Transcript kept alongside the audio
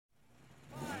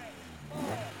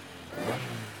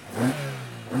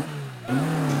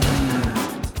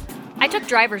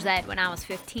driver's ed when I was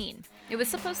 15. It was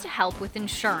supposed to help with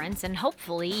insurance and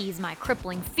hopefully ease my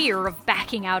crippling fear of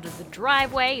backing out of the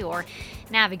driveway or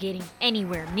navigating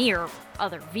anywhere near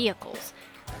other vehicles.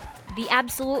 The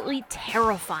absolutely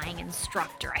terrifying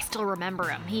instructor, I still remember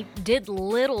him. He did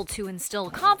little to instill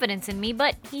confidence in me,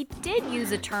 but he did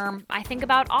use a term I think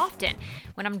about often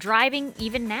when I'm driving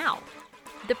even now.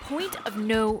 The point of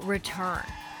no return.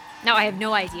 Now, I have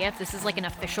no idea if this is like an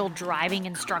official driving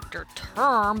instructor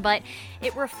term, but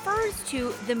it refers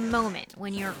to the moment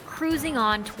when you're cruising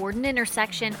on toward an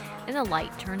intersection and the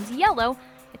light turns yellow.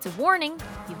 It's a warning,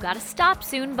 you've got to stop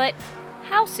soon, but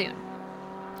how soon?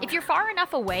 If you're far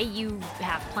enough away, you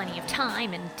have plenty of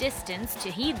time and distance to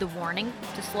heed the warning,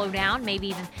 to slow down, maybe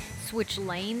even switch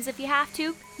lanes if you have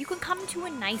to. You can come to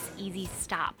a nice, easy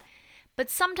stop.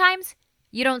 But sometimes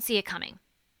you don't see it coming.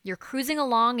 You're cruising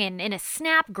along and in a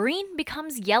snap, green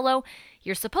becomes yellow.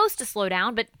 You're supposed to slow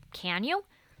down, but can you?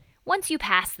 Once you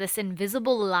pass this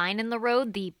invisible line in the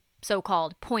road, the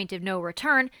so-called point of no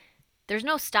return, there's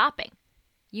no stopping.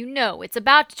 You know it's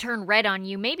about to turn red on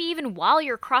you, maybe even while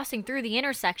you're crossing through the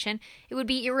intersection. It would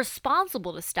be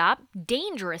irresponsible to stop,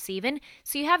 dangerous even,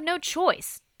 so you have no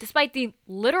choice, despite the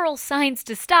literal signs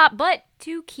to stop, but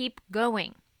to keep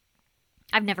going.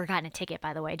 I've never gotten a ticket,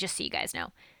 by the way, just so you guys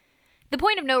know. The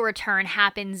point of no return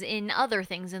happens in other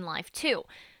things in life, too,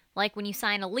 like when you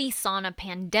sign a lease on a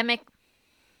pandemic.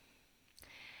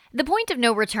 The point of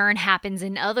no return happens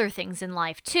in other things in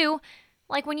life, too,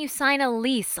 like when you sign a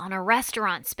lease on a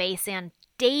restaurant space and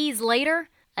days later,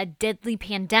 a deadly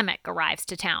pandemic arrives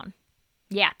to town.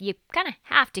 Yeah, you kind of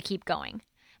have to keep going.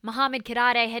 Mohamed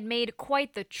Kadade had made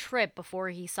quite the trip before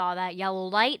he saw that yellow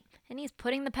light, and he's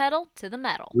putting the pedal to the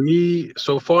metal. We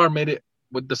so far made it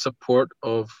with the support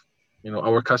of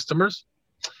our customers,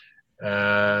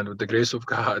 and with the grace of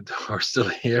God, we're still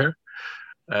here,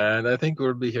 and I think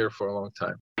we'll be here for a long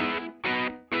time.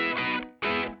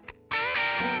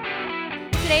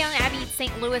 Today on Abby Eats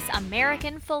St. Louis,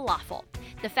 American Falafel.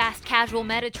 The fast casual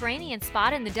Mediterranean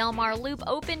spot in the Del Mar Loop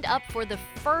opened up for the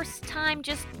first time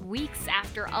just weeks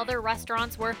after other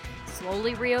restaurants were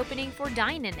slowly reopening for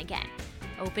dine-in again.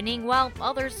 Opening while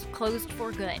others closed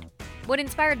for good. What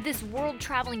inspired this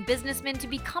world-traveling businessman to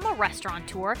become a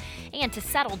restaurateur and to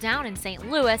settle down in St.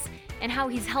 Louis, and how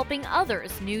he's helping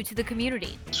others new to the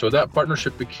community. So that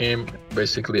partnership became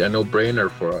basically a no-brainer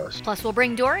for us. Plus, we'll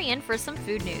bring Dory in for some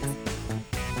food news.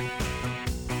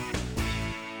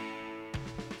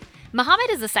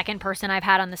 Mohamed is the second person I've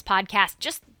had on this podcast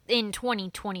just in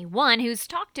 2021 who's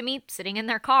talked to me sitting in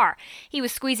their car. He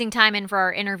was squeezing time in for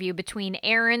our interview between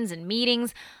errands and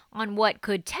meetings on what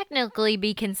could technically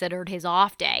be considered his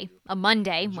off day, a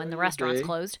Monday when the restaurant's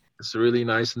closed. It's really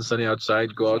nice and sunny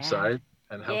outside. Go outside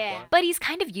and have fun. But he's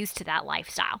kind of used to that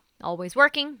lifestyle. Always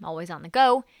working, always on the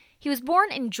go. He was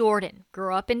born in Jordan,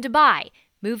 grew up in Dubai,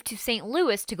 moved to St.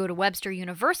 Louis to go to Webster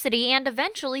University, and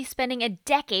eventually spending a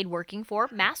decade working for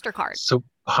MasterCard. So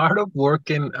part of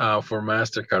working for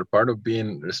MasterCard, part of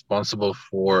being responsible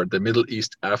for the Middle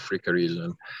East Africa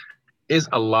region is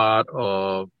a lot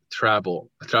of travel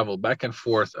back and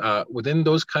forth within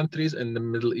those countries in the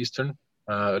Middle Eastern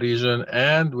region,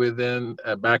 and within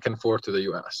back and forth to the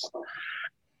US.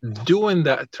 Doing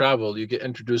that travel, you get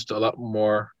introduced to a lot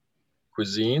more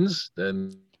cuisines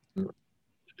than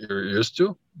you're used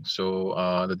to. So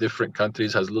the different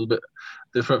countries has a little bit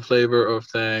different flavor of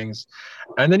things.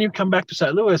 And then you come back to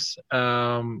St. Louis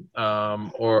or,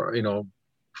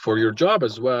 for your job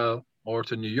as well, or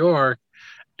to New York,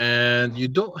 and you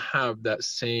don't have that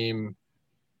same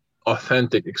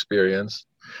authentic experience.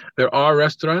 There are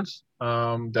restaurants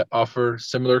that offer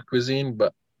similar cuisine,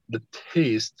 but the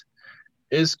taste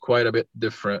is quite a bit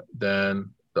different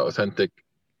than the authentic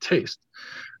taste.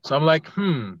 So I'm like,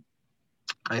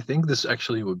 I think this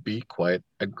actually would be quite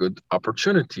a good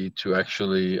opportunity to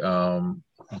actually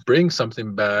bring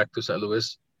something back to St.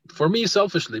 Louis. For me,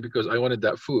 selfishly, because I wanted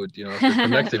that food,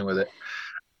 connecting with it.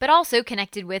 But also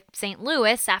connected with St.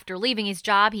 Louis. After leaving his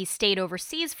job, he stayed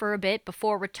overseas for a bit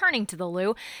before returning to the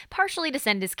Lou, partially to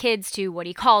send his kids to what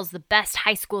he calls the best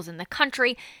high schools in the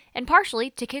country, and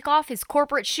partially to kick off his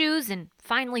corporate shoes and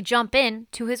finally jump in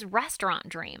to his restaurant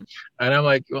dream. And I'm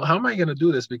like, well, how am I going to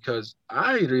do this? Because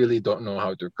I really don't know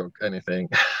how to cook anything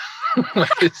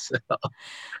myself.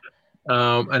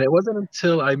 And it wasn't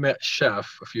until I met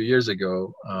Chef a few years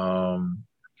ago,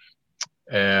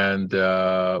 and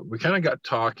we kind of got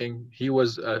talking. He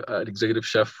was an executive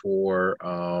chef for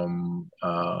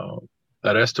a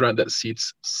restaurant that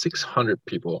seats 600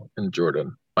 people in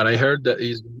Jordan. And I heard that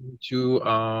he's going to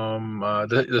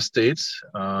the States.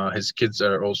 His kids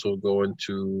are also going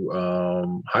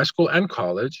to high school and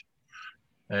college.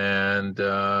 and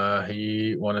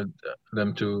he wanted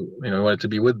them to, wanted to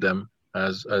be with them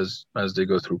as they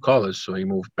go through college. So he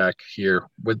moved back here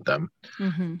with them.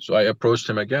 Mm-hmm. So I approached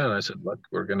him again. And I said, "Look,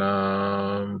 we're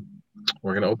gonna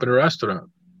open a restaurant."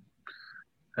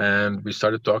 And we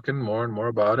started talking more and more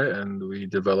about it, and we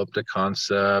developed a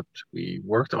concept. We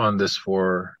worked on this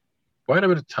for quite a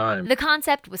bit of time. The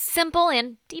concept was simple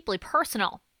and deeply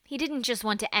personal. He didn't just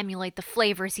want to emulate the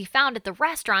flavors he found at the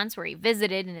restaurants where he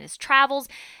visited in his travels,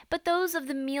 but those of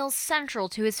the meals central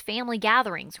to his family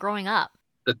gatherings growing up.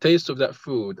 The taste of that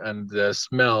food and the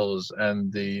smells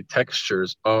and the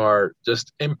textures are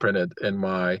just imprinted in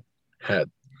my head.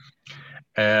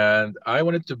 And I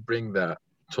wanted to bring that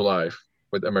to life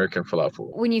with American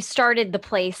falafel. When you started the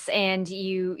place and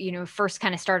you first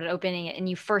kind of started opening it and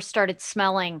you first started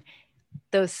smelling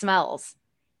those smells,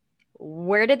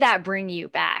 where did that bring you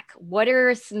back? What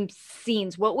are some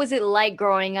scenes? What was it like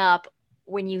growing up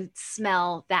when you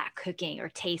smell that cooking or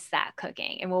taste that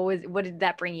cooking? And what did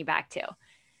that bring you back to?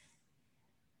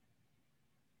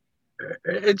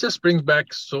 It just brings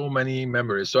back so many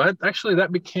memories. So actually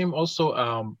that became also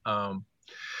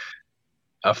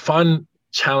a fun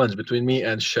challenge between me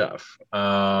and Chef,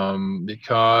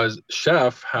 because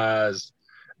Chef has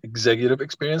executive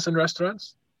experience in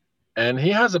restaurants, and he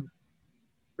has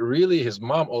his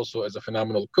mom also is a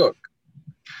phenomenal cook,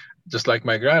 just like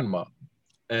my grandma.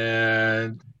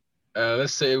 And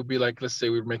let's say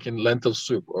we're making lentil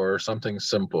soup or something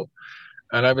simple.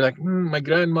 And I'd be like, my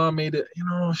grandma made it,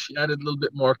 she added a little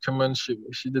bit more cumin. She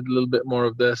did a little bit more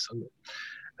of this.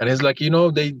 And he's like,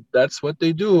 that's what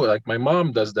they do. Like my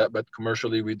mom does that, but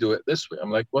commercially we do it this way.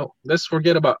 I'm like, well, let's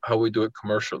forget about how we do it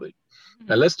commercially.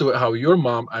 And let's do it how your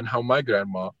mom and how my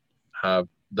grandma have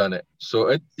done it. So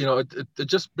it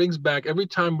just brings back every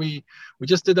time we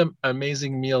just did an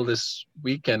amazing meal this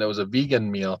weekend. It was a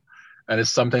vegan meal. And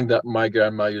it's something that my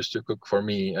grandma used to cook for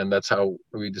me. And that's how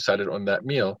we decided on that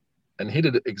meal. And he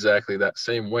did it exactly that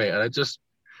same way. And it just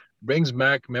brings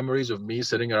back memories of me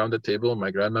sitting around the table, my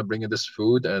grandma bringing this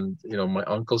food, and my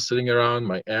uncle sitting around,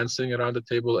 my aunt sitting around the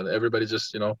table, and everybody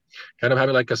just kind of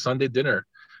having like a Sunday dinner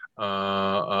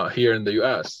here in the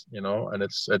U.S. And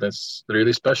it's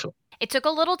really special. It took a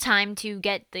little time to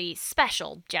get the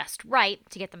special just right,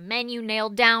 to get the menu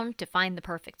nailed down, to find the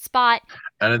perfect spot.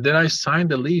 And then I signed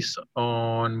the lease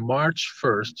on March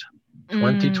 1st,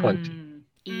 2020.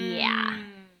 Yeah.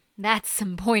 That's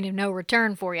some point of no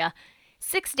return for you.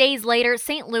 6 days later,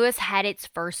 St. Louis had its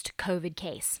first COVID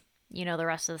case. You know the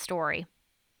rest of the story.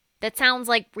 That sounds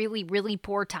like really, really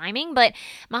poor timing, but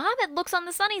Mohammed looks on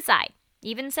the sunny side,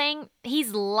 even saying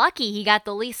he's lucky he got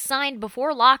the lease signed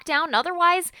before lockdown.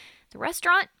 Otherwise, the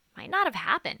restaurant might not have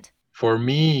happened. For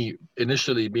me,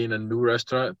 initially being a new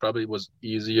restaurant probably was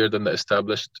easier than the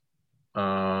established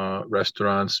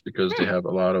restaurants, because they have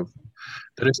a lot of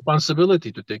the responsibility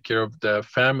to take care of the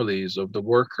families of the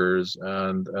workers,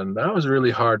 and that was really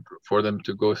hard for them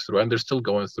to go through, and they're still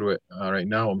going through it right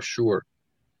now, I'm sure.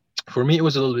 For me, it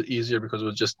was a little bit easier because it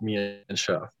was just me and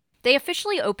Chef. They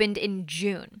officially opened in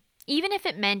June. Even if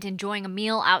it meant enjoying a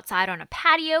meal outside on a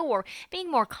patio or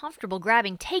being more comfortable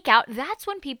grabbing takeout, that's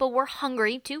when people were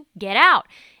hungry to get out,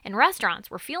 and restaurants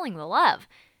were feeling the love.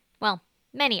 Well,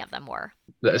 many of them were.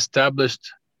 The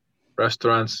established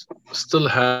restaurants still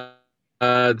had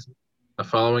a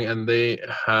following, and they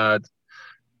had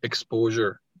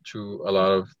exposure to a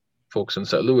lot of folks in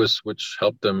St. Louis, which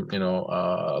helped them. A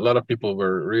lot of people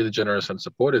were really generous and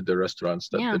supported the restaurants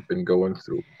that they've been going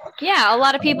through. Yeah, a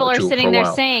lot of people are sitting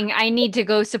there saying, I need to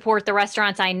go support the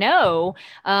restaurants I know.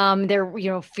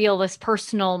 They're, feel this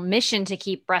personal mission to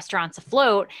keep restaurants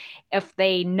afloat if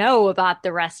they know about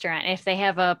the restaurant, if they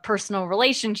have a personal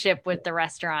relationship with the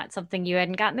restaurant, something you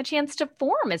hadn't gotten the chance to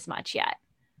form as much yet.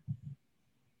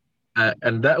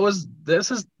 And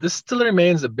this still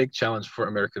remains a big challenge for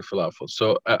American falafel.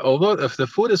 So although if the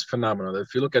food is phenomenal,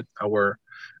 if you look at our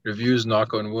reviews,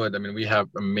 knock on wood, I mean, we have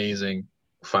amazing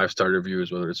 5-star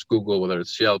reviews, whether it's Google, whether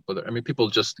it's Yelp, people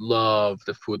just love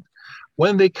the food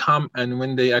when they come and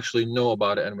when they actually know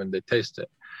about it and when they taste it.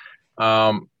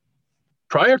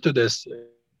 Prior to this,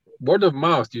 word of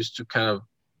mouth used to kind of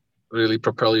really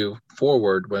propel you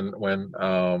forward.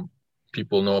 When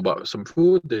people know about some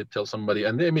food, they tell somebody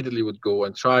and they immediately would go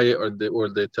and try it, or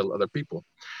they tell other people.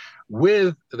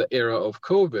 With the era of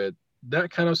COVID, that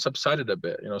kind of subsided a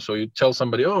bit. So you tell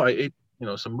somebody, oh, I ate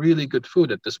some really good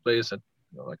food at this place, and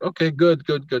like, okay, good,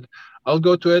 I'll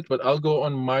go to it, but I'll go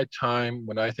on my time,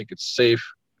 when I think it's safe,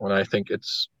 when I think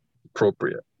it's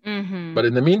appropriate. Mm-hmm. But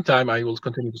in the meantime, I will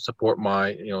continue to support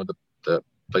my the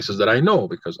places that I know,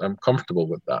 because I'm comfortable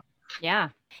with that. Yeah.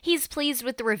 He's pleased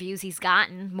with the reviews he's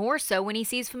gotten, more so when he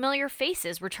sees familiar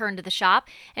faces return to the shop,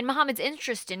 and Mohammed's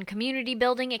interest in community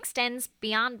building extends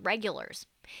beyond regulars.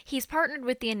 He's partnered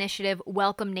with the initiative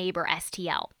Welcome Neighbor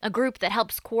STL, a group that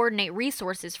helps coordinate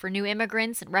resources for new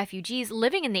immigrants and refugees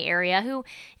living in the area who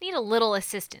need a little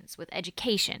assistance with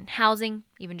education, housing,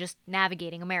 even just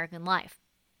navigating American life.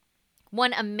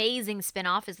 One amazing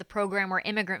spin-off is the program where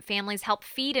immigrant families help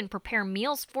feed and prepare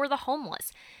meals for the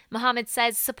homeless. Mohammed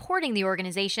says supporting the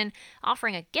organization,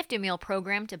 offering a gift a meal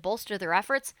program to bolster their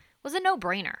efforts, was a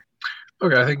no-brainer.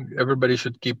 Okay, I think everybody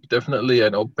should keep definitely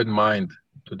an open mind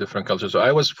to different cultures. So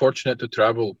I was fortunate to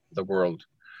travel the world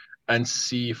and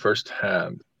see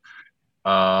firsthand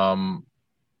um,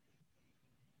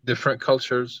 different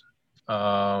cultures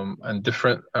and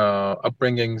different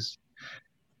upbringings.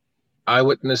 I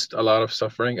witnessed a lot of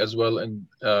suffering as well in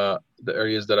the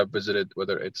areas that I've visited,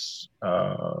 whether it's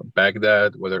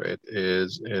Baghdad, whether it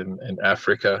is in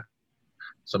Africa,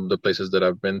 some of the places that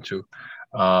I've been to,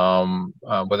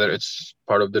 whether it's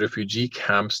part of the refugee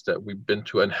camps that we've been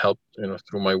to and helped,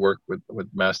 through my work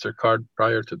with MasterCard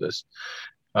prior to this.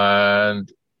 And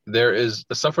the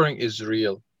suffering is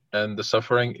real, and the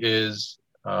suffering is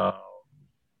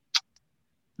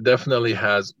definitely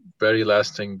has very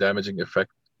lasting, damaging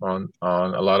effect on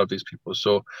a lot of these people.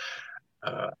 So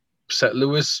uh, St.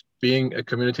 Louis being a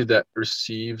community that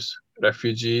receives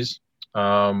refugees,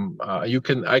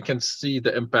 I can see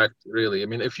the impact really. I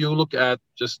mean, if you look at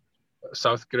just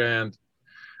South Grand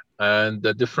and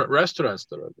the different restaurants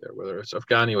that are there, whether it's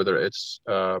Afghani, whether it's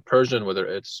Persian, whether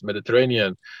it's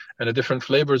Mediterranean, and the different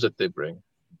flavors that they bring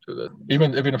to the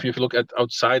even if you look at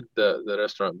outside the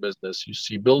restaurant business, you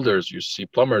see builders, you see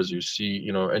plumbers, you see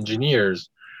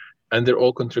engineers, and they're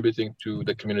all contributing to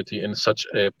the community in such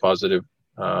a positive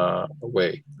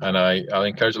way. And I'll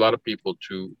encourage a lot of people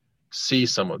to see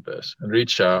some of this and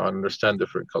reach out and understand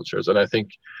different cultures. And I think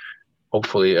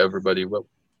hopefully everybody will.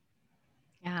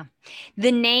 Yeah.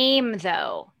 The name,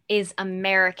 though, is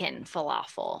American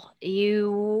Falafel.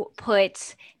 You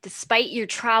put, despite your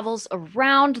travels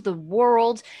around the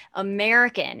world,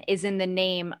 American is in the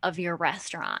name of your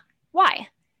restaurant. Why?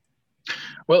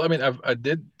 Well, I mean, I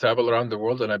did travel around the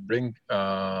world and I bring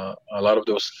a lot of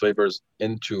those flavors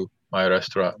into my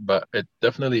restaurant, but it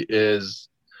definitely is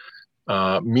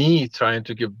me trying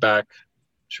to give back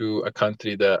to a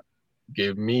country that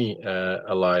gave me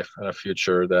a life and a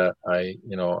future that I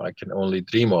can only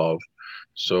dream of.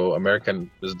 So American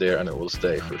is there and it will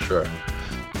stay for sure.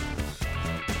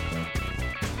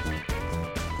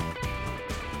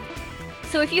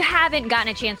 So if you haven't gotten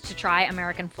a chance to try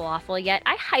American falafel yet,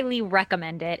 I highly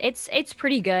recommend it. It's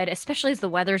pretty good, especially as the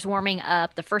weather's warming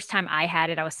up. The first time I had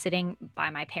it, I was sitting by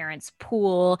my parents'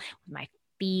 pool with my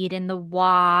feet in the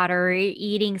water,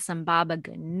 eating some baba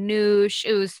ganoush.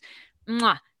 It was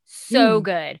so Mm.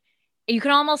 good. You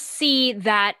can almost see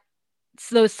that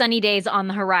those sunny days on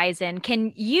the horizon.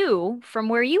 Can you, from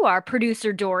where you are,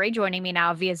 producer Dory, joining me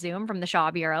now via Zoom from the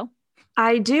Shaw Bureau?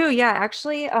 I do, yeah.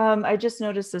 Actually, I just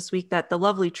noticed this week that the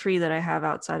lovely tree that I have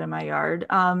outside of my yard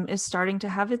is starting to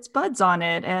have its buds on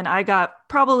it, and I got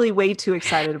probably way too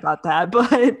excited about that.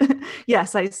 But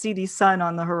yes, I see the sun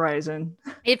on the horizon.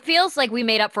 It feels like we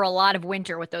made up for a lot of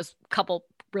winter with those couple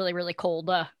really, really cold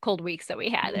weeks that we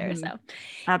had there. Mhm. So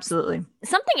Absolutely.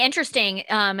 something interesting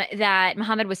that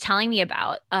Mohammed was telling me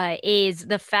about is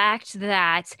the fact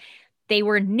that they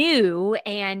were new.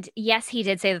 And yes, he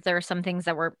did say that there are some things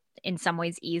that were in some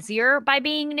ways easier by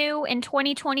being new in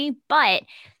 2020, but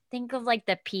think of like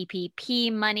the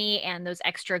PPP money and those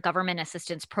extra government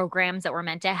assistance programs that were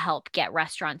meant to help get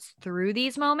restaurants through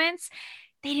these moments.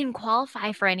 They didn't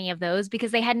qualify for any of those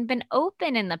because they hadn't been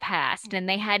open in the past and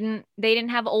they didn't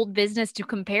have old business to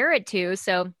compare it to.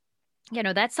 So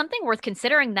that's something worth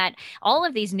considering, that all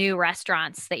of these new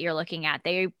restaurants that you're looking at,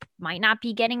 they might not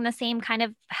be getting the same kind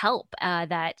of help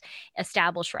that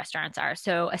established restaurants are.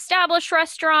 So established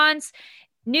restaurants,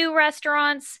 new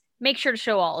restaurants, make sure to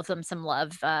show all of them some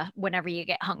love whenever you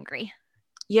get hungry.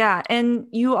 Yeah, and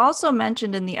you also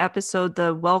mentioned in the episode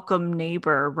the Welcome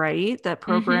Neighbor, right? That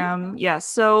program. Yes.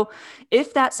 So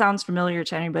if that sounds familiar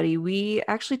to anybody, we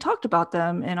actually talked about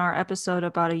them in our episode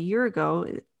about a year ago.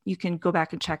 You can go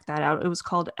back and check that out. It was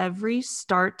called Every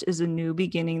Start is a New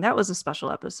Beginning. That was a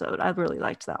special episode. I really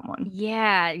liked that one.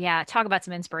 Yeah. Talk about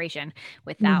some inspiration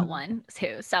with that Mhm. one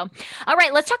too. So, all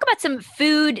right, let's talk about some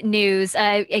food news.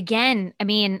 Again, I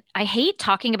mean, I hate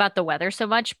talking about the weather so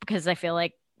much because I feel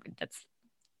like that's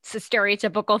It's a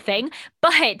stereotypical thing,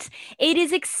 but it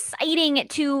is exciting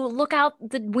to look out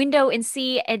the window and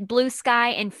see a blue sky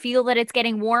and feel that it's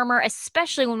getting warmer,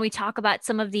 especially when we talk about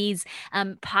some of these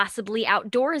possibly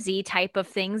outdoorsy type of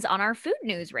things on our food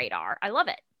news radar. I love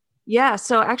it. Yeah,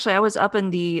 so actually, I was up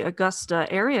in the Augusta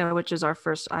area, which is our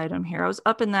first item here. I was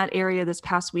up in that area this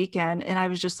past weekend, and I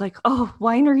was just like, "Oh,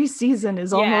 winery season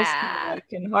is almost here. Yeah. I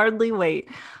can hardly wait."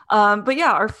 But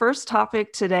yeah, our first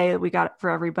topic today that we got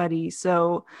for everybody.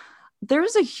 So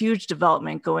there's a huge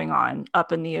development going on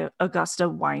up in the Augusta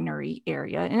winery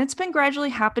area, and it's been gradually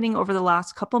happening over the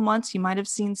last couple months. You might have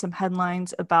seen some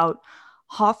headlines about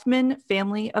Hoffman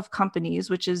Family of Companies,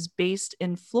 which is based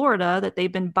in Florida, that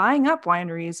they've been buying up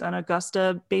wineries on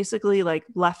Augusta basically like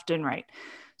left and right.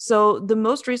 So the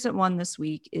most recent one this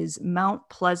week is Mount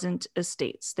Pleasant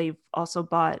Estates. They've also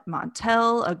bought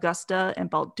Montel, Augusta, and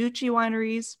Balducci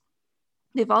wineries.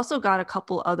 They've also got a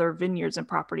couple other vineyards and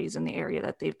properties in the area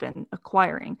that they've been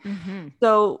acquiring. Mm-hmm.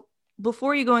 So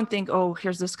before you go and think, oh,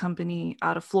 here's this company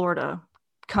out of Florida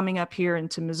coming up here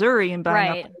into Missouri and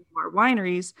buying Right. up more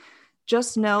wineries,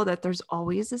 just know that there's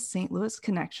always a St. Louis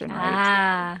connection,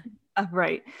 right? Ah.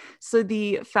 Right. So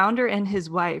the founder and his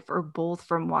wife are both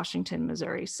from Washington,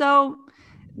 Missouri. So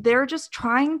they're just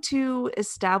trying to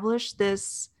establish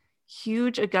this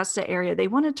huge Augusta area. They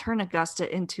want to turn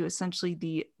Augusta into essentially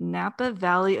the Napa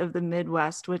Valley of the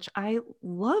Midwest, which I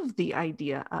love the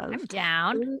idea of. I'm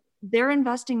down. They're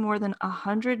investing more than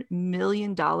 $100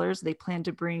 million. They plan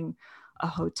to bring a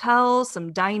hotel,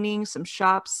 some dining, some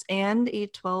shops, and a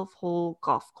 12-hole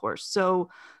golf course.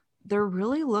 So they're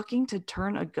really looking to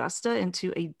turn Augusta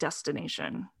into a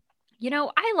destination.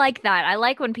 I like that. I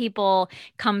like when people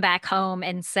come back home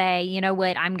and say, you know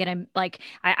what, I'm gonna like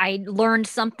I learned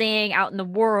something out in the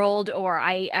world, or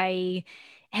I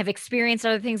have experienced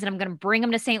other things and I'm gonna bring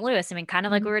them to St. Louis. I mean, kind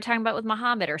of like we were talking about with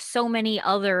Muhammad, or so many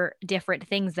other different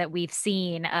things that we've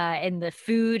seen in the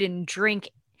food and drink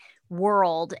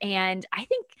world. And I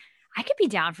think I could be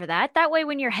down for that. That way,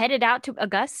 when you're headed out to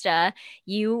Augusta,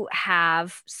 you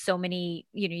have so many,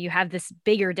 you have this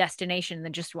bigger destination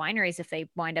than just wineries if they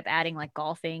wind up adding like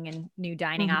golfing and new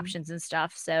dining Mhm. options and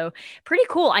stuff. So pretty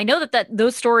cool. I know that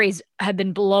those stories have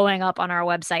been blowing up on our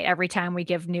website every time we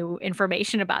give new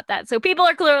information about that. So people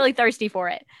are clearly thirsty for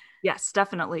it. Yes,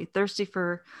 definitely. Thirsty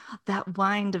for that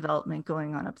wine development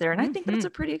going on up there. And I think that's Mhm. a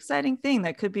pretty exciting thing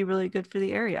that could be really good for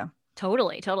the area.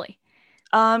 Totally, totally.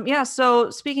 Yeah, so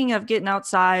speaking of getting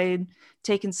outside,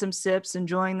 taking some sips,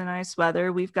 enjoying the nice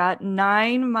weather, we've got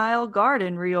 9 Mile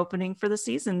Garden reopening for the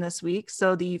season this week.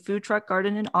 So the food truck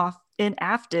garden in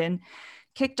Afton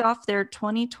kicked off their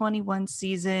 2021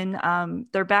 season.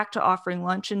 They're back to offering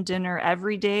lunch and dinner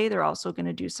every day. They're also going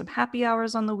to do some happy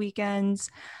hours on the weekends.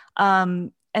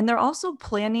 And they're also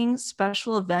planning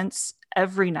special events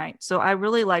every night. So I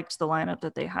really liked the lineup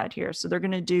that they had here. So they're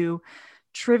going to do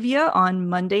trivia on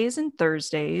Mondays and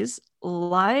Thursdays,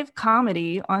 live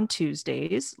comedy on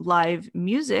Tuesdays, live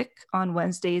music on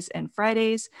Wednesdays and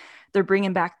Fridays. They're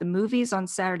bringing back the movies on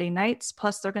Saturday nights.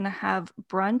 Plus, they're going to have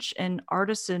brunch and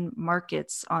artisan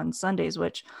markets on Sundays,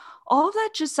 which all of that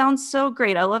just sounds so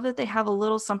great. I love that they have a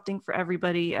little something for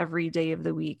everybody every day of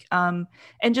the week. And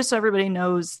just so everybody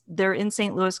knows, they're in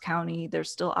St. Louis County. They're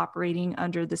still operating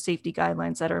under the safety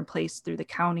guidelines that are in place through the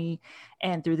county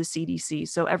and through the CDC.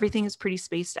 So everything is pretty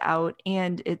spaced out,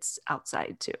 and it's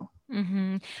outside too.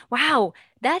 Mm-hmm. Wow,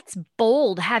 that's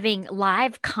bold, having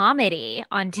live comedy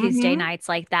on Tuesday Mhm. nights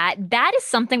like that. That is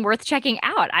something worth checking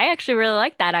out. I actually really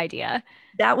like that idea.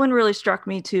 That one really struck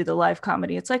me too, the live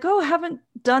comedy. It's like, oh, I haven't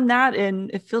done that in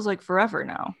it feels like forever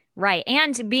now. Right.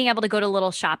 And being able to go to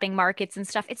little shopping markets and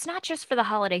stuff. It's not just for the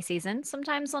holiday season.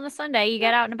 Sometimes on a Sunday, you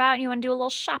get Yep, out and about and you want to do a little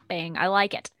shopping. I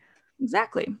like it.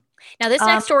 exactly. Now, this Um,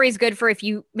 next story is good for if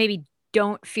you maybe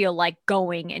don't feel like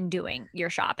going and doing your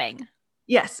shopping.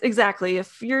 yes, exactly.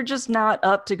 If you're just not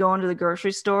up to going to the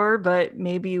grocery store, but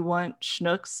maybe you want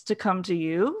Schnucks to come to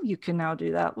you, you can now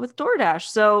do that with DoorDash.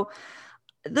 So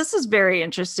this is very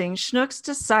interesting. Schnucks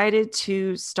decided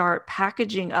to start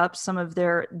packaging up some of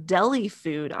their deli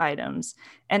food items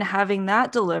and having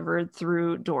that delivered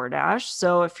through DoorDash.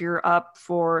 So if you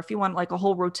want like a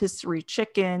whole rotisserie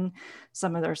chicken,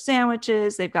 some of their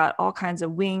sandwiches, they've got all kinds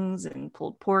of wings and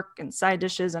pulled pork and side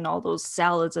dishes and all those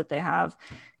salads that they have.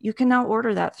 You can now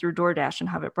order that through DoorDash and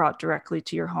have it brought directly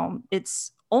to your home.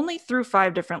 It's only through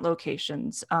 5 different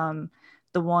locations.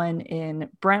 The one in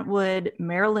Brentwood,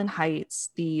 Maryland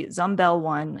Heights, the Zumbel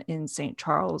one in St.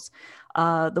 Charles,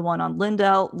 the one on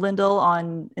Lindell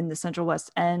on in the Central West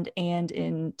End, and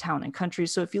in Town and Country.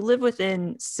 So if you live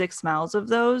within 6 miles of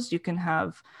those, you can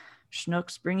have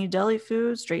Schnucks bring you deli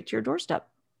food straight to your doorstep.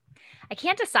 I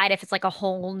can't decide if it's like a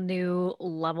whole new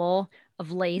level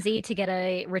of lazy to get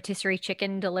a rotisserie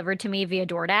chicken delivered to me via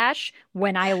DoorDash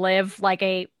when I live like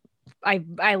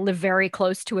I live very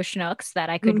close to a Schnucks that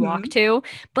I could walk Hmm. to.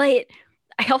 But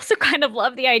I also kind of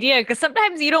love the idea because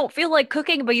sometimes you don't feel like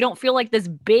cooking, but you don't feel like this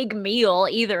big meal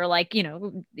either, like,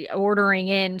 ordering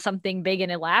in something big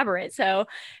and elaborate. So,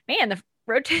 man, the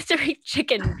rotisserie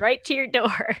chicken right to your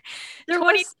door. There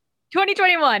 20 was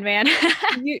 2021, man.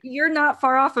 you're not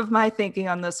far off of my thinking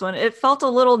on this one. It felt a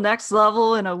little next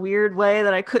level in a weird way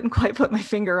that I couldn't quite put my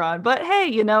finger on. But hey,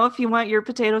 if you want your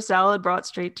potato salad brought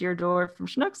straight to your door from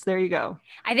Schnucks, there you go.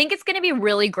 I think it's going to be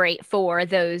really great for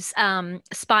those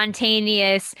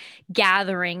spontaneous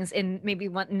gatherings, and maybe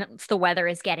once the weather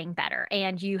is getting better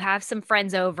and you have some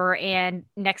friends over, and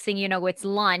next thing you know, it's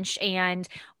lunch, and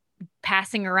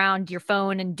passing around your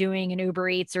phone and doing an Uber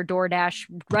Eats or DoorDash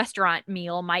restaurant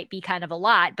meal might be kind of a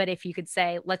lot. But if you could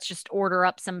say, let's just order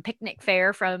up some picnic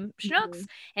fare from Schnucks Mhm.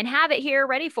 and have it here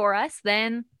ready for us,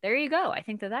 then there you go. I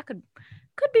think that could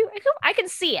be. I can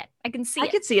see it. I can see I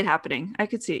it. could see it happening. I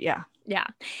could see it. Yeah. Yeah.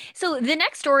 So the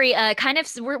next story, kind of,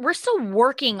 we're still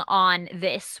working on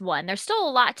this one. There's still a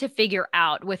lot to figure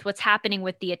out with what's happening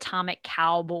with the Atomic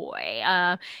Cowboy.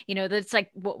 That's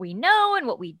like what we know and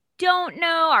what we don't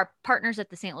know. Our partners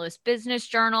at the St. Louis Business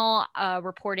Journal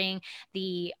reporting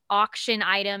the auction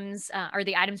items, or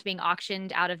the items being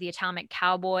auctioned out of the Atomic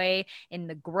Cowboy in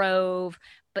the Grove,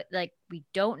 but like we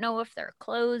don't know if they're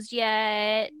closed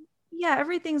yet. Yeah,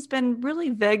 everything's been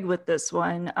really vague with this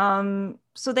one.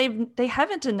 So they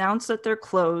haven't announced that they're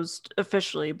closed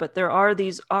officially, but there are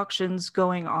these auctions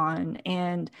going on,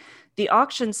 and the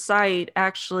auction site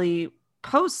actually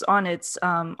posts on its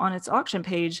auction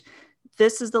page.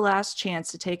 This is the last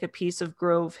chance to take a piece of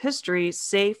Grove history.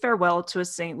 Say farewell to a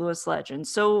St. Louis legend.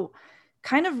 So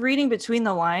kind of reading between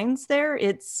the lines there,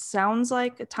 it sounds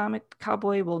like Atomic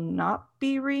Cowboy will not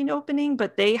be reopening,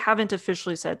 but they haven't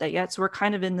officially said that yet. So we're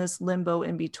kind of in this limbo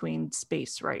in between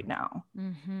space right now.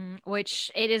 Which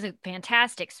it is a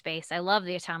fantastic space. I love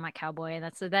the Atomic Cowboy.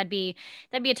 That'd be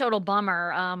a total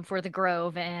bummer for the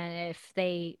Grove, and if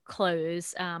they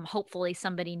close, hopefully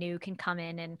somebody new can come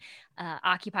in and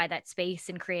occupy that space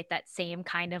and create that same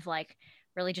kind of like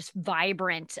really just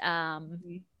vibrant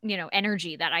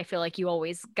energy that I feel like you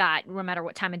always got no matter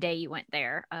what time of day you went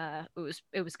there.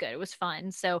 It was good. It was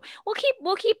fun. So we'll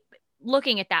keep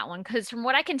looking at that one because from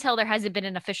what I can tell, there hasn't been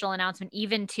an official announcement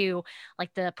even to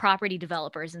like the property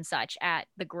developers and such at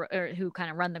who kind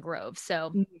of run the Grove.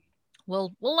 So Mhm.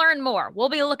 we'll learn more. We'll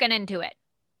be looking into it.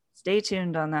 Stay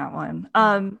tuned on that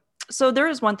one. So there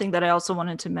is one thing that I also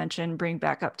wanted to mention, bring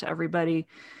back up to everybody.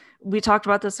 We talked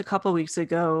about this a couple weeks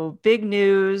ago. Big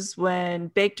news when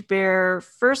Baked Bear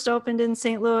first opened in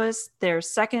St. Louis, their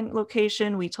second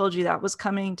location, we told you that was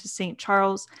coming to St.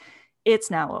 Charles. It's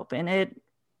now open.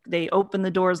 They opened the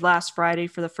doors last Friday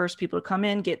for the first people to come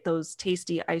in, get those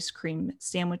tasty ice cream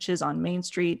sandwiches on Main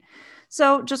Street.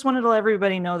 So just wanted to let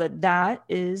everybody know that that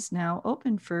is now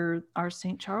open for our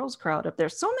St. Charles crowd up there.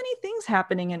 So many things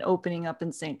happening and opening up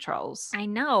in St. Charles. I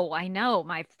know, I know.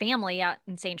 My family out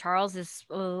in St. Charles is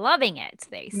loving it,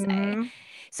 they say. Mhm.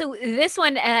 So this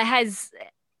one has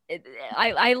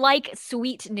I like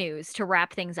sweet news to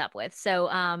wrap things up with.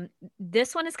 So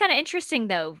this one is kind of interesting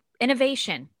though.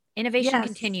 Innovation. Innovation Yes.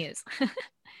 continues.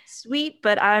 Sweet,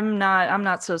 but I'm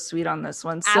not so sweet on this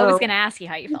one. I was So going to ask you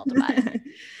how you felt about it.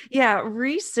 yeah,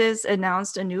 Reese's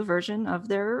announced a new version of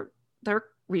their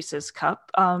Reese's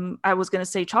cup. I was gonna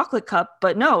say chocolate cup,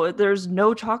 but no, there's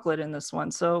no chocolate in this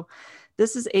one. So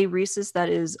this is a Reese's that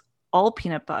is all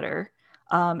peanut butter.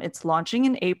 It's launching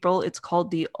in April. It's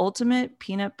called the Ultimate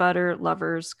Peanut Butter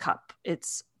Lovers Cup.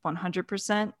 It's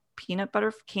 100% peanut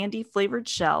butter candy flavored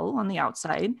shell on the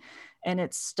outside, and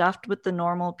it's stuffed with the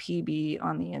normal PB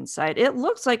on the inside. It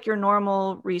looks like your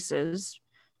normal Reese's,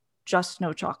 just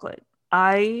no chocolate.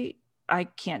 I I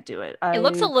can't do it. It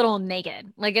looks a I little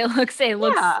naked. Like Yeah.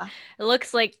 it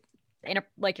looks like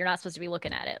like you're not supposed to be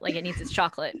looking at it. Like it needs its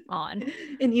chocolate on.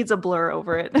 It needs a blur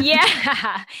over it.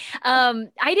 Yeah.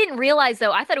 I didn't realize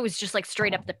though. I thought it was just like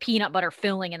straight up the peanut butter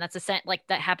filling, and that's a scent like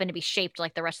that happened to be shaped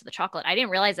like the rest of the chocolate. I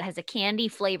didn't realize it has a candy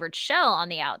flavored shell on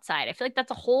the outside. I feel like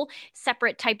that's a whole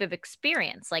separate type of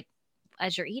experience, like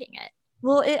as you're eating it.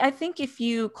 Well, I think if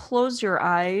you close your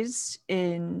eyes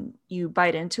and you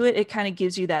bite into it, it kind of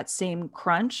gives you that same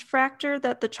crunch factor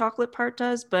that the chocolate part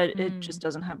does, but it just Mm,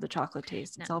 doesn't have the chocolate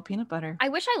taste. no. It's all peanut butter. I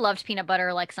wish I loved peanut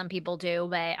butter like some people do,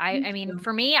 but I Me I mean too.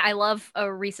 for me, I love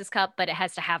a Reese's cup, but it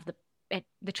has to have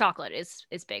the chocolate is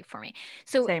big for me.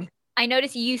 So Same. I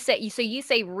noticed you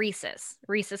say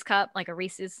Reese's cup, like a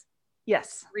Reese's.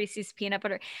 Yes. Reese's peanut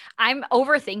butter. I'm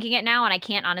overthinking it now, and I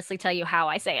can't honestly tell you how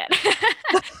I say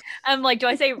it. I'm like, do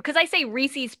I say, because I say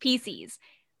Reese's Pieces.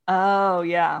 Oh,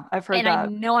 yeah. I've heard And that. I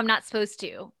know I'm not supposed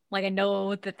to. Like, I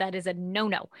know that is a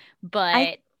no-no.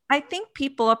 But I think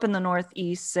people up in the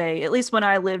Northeast say, at least when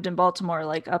I lived in Baltimore,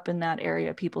 like up in that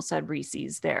area, people said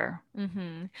Reese's there.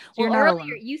 mm-hmm. So Well, you're not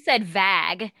earlier alone. you said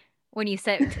vague when you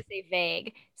said to say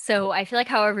vague. So I feel like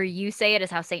however you say it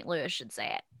is how St. Louis should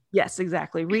say it. Yes,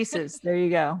 exactly. Reese's. There you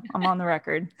go. I'm on the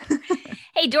record.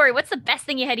 Hey, Dory, what's the best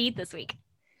thing you had to eat this week?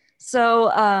 So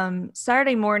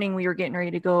Saturday morning, we were getting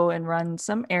ready to go and run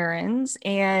some errands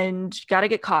and got to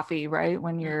get coffee, right?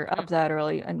 When you're up that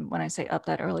early. And when I say up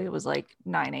that early, it was like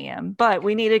 9 a.m. But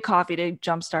we needed coffee to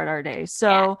jumpstart our day.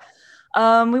 So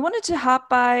we wanted to hop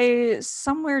by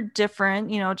somewhere different,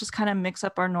 just kind of mix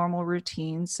up our normal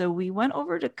routine. So we went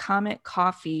over to Comet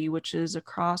Coffee, which is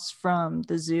across from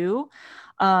the zoo,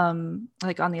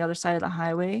 like on the other side of the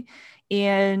highway,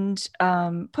 and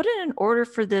put in an order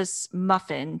for this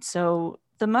muffin. So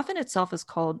the muffin itself is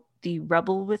called the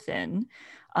Rebel Within,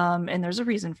 and there's a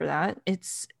reason for that.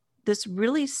 It's this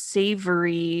really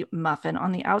savory muffin.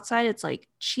 On the outside, it's like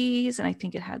cheese, and I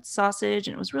think it had sausage,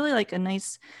 and it was really like a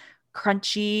nice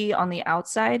crunchy on the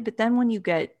outside. But then when you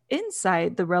get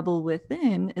inside, the Rebel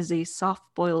Within is a soft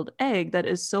boiled egg that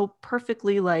is so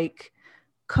perfectly like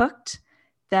cooked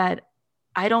that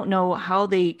I don't know how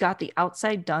they got the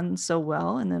outside done so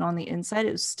well, and then on the inside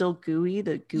it was still gooey.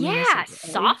 The gooiness, Yeah,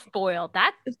 soft boiled.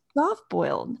 That's soft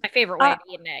boiled. my favorite way to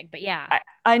eat an egg. But yeah,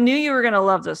 I knew you were gonna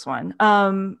love this one.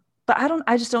 But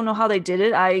I just don't know how they did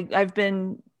it. I've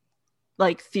been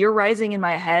like theorizing in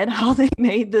my head how they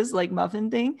made this like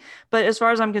muffin thing. But as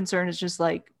far as I'm concerned, it's just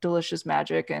like delicious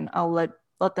magic, and I'll let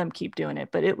them keep doing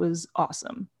it. But it was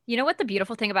awesome. You know what the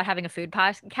beautiful thing about having a food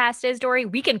podcast is, Dory?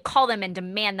 We can call them and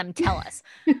demand them tell us.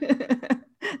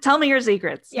 Tell me your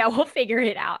secrets. Yeah, we'll figure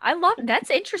it out. That's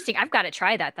interesting. I've got to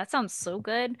try that. That sounds so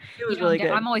good. It was really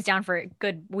good. I'm always down for a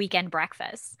good weekend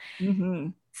breakfast.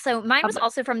 Mm-hmm. So mine was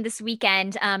also from this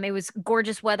weekend. It was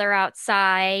gorgeous weather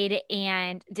outside,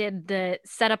 and did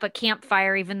set up a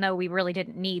campfire, even though we really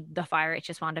didn't need the fire. It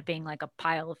just wound up being like a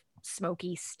pile of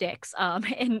smoky sticks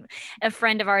in a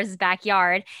friend of ours'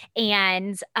 backyard.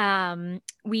 And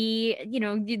we,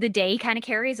 the day kind of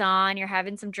carries on. You're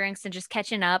having some drinks and just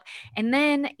catching up. And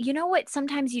then, you know what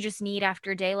sometimes you just need after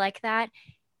a day like that?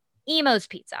 Emo's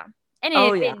Pizza. And it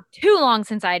had been too long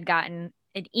since I had gotten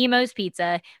an Emo's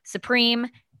Pizza, supreme,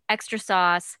 extra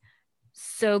sauce,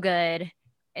 so good,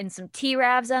 and some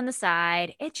T-Ravs on the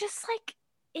side. It just like,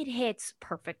 it hits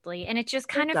perfectly, and it just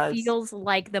kind of feels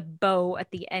like the bow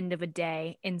at the end of a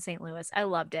day in St. Louis. I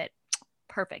loved it.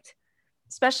 Perfect.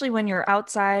 Especially when you're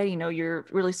outside, you're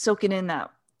really soaking in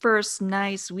that first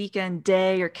nice weekend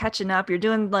day. You're catching up. You're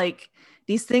doing like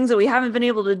these things that we haven't been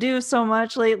able to do so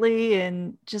much lately,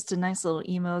 and just a nice little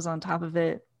Emo's on top of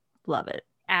it. Love it.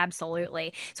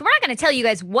 Absolutely. So we're not going to tell you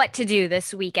guys what to do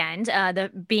this weekend,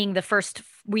 being the first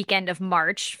weekend of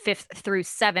March, 5th through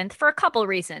 7th, for a couple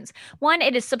reasons. One,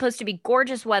 it is supposed to be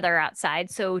gorgeous weather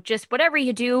outside. So just whatever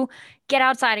you do, get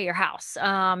outside of your house.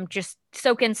 Just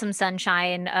soak in some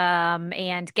sunshine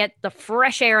and get the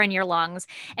fresh air in your lungs.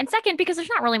 And second, because there's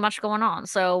not really much going on.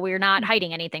 So we're not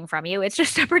hiding anything from you. It's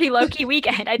just a pretty low-key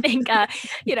weekend. I think,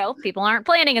 people aren't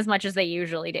planning as much as they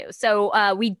usually do.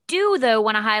 So we do, though,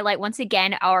 want to highlight once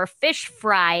again our fish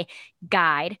fry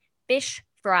guide. Fish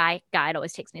fry guide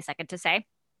always takes me a second to say.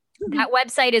 Mm-hmm. That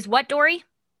website is what, Dory?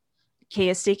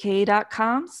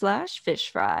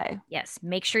 ksdk.com/fishfry. Yes,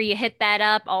 make sure you hit that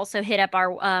up. Also hit up our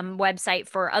website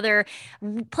for other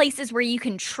places where you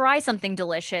can try something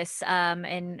delicious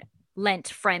and Lent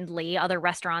friendly. Other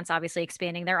restaurants obviously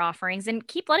expanding their offerings, and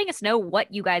keep letting us know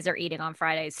what you guys are eating on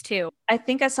Fridays too. I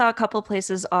think I saw a couple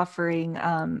places offering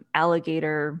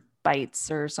alligator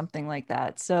bites or something like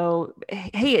that. So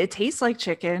hey, it tastes like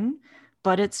chicken,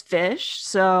 but it's fish.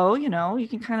 So, you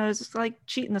can kind of just like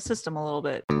cheat in the system a little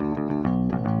bit.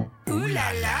 Ooh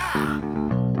la la.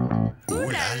 Ooh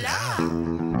la la.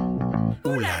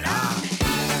 Ooh la la.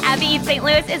 Abby Eats St.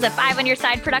 Louis is a 5 on Your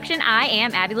Side production. I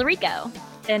am Abby Larico.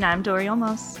 And I'm Dory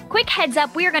Olmos. Quick heads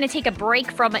up, we are going to take a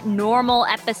break from normal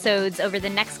episodes over the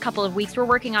next couple of weeks. We're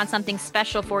working on something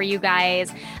special for you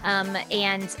guys,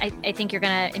 and I think you're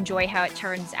going to enjoy how it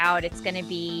turns out. It's going to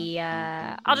be,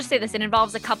 I'll just say this, it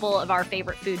involves a couple of our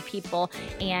favorite food people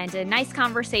and a nice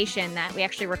conversation that we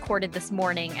actually recorded this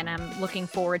morning, and I'm looking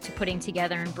forward to putting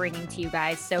together and bringing to you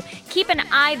guys. So keep an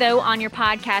eye, though, on your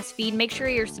podcast feed. Make sure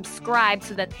you're subscribed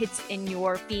so that it hits in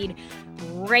your feed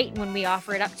right when we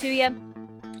offer it up to you.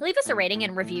 Leave us a rating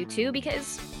and review too,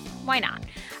 because why not?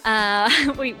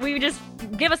 We just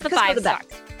give us the 5 stars.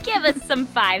 give us some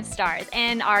 5 stars.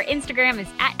 And our Instagram is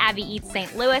at Abby Eats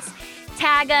St. Louis.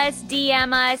 Tag us,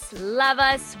 DM us, love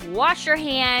us, wash your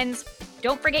hands.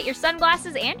 Don't forget your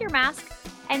sunglasses and your mask,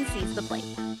 and seize the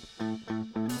plate.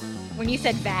 When you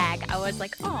said bag, I was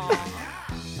like, oh.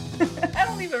 I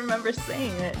don't even remember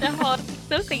saying it. Oh,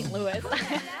 so St. Louis.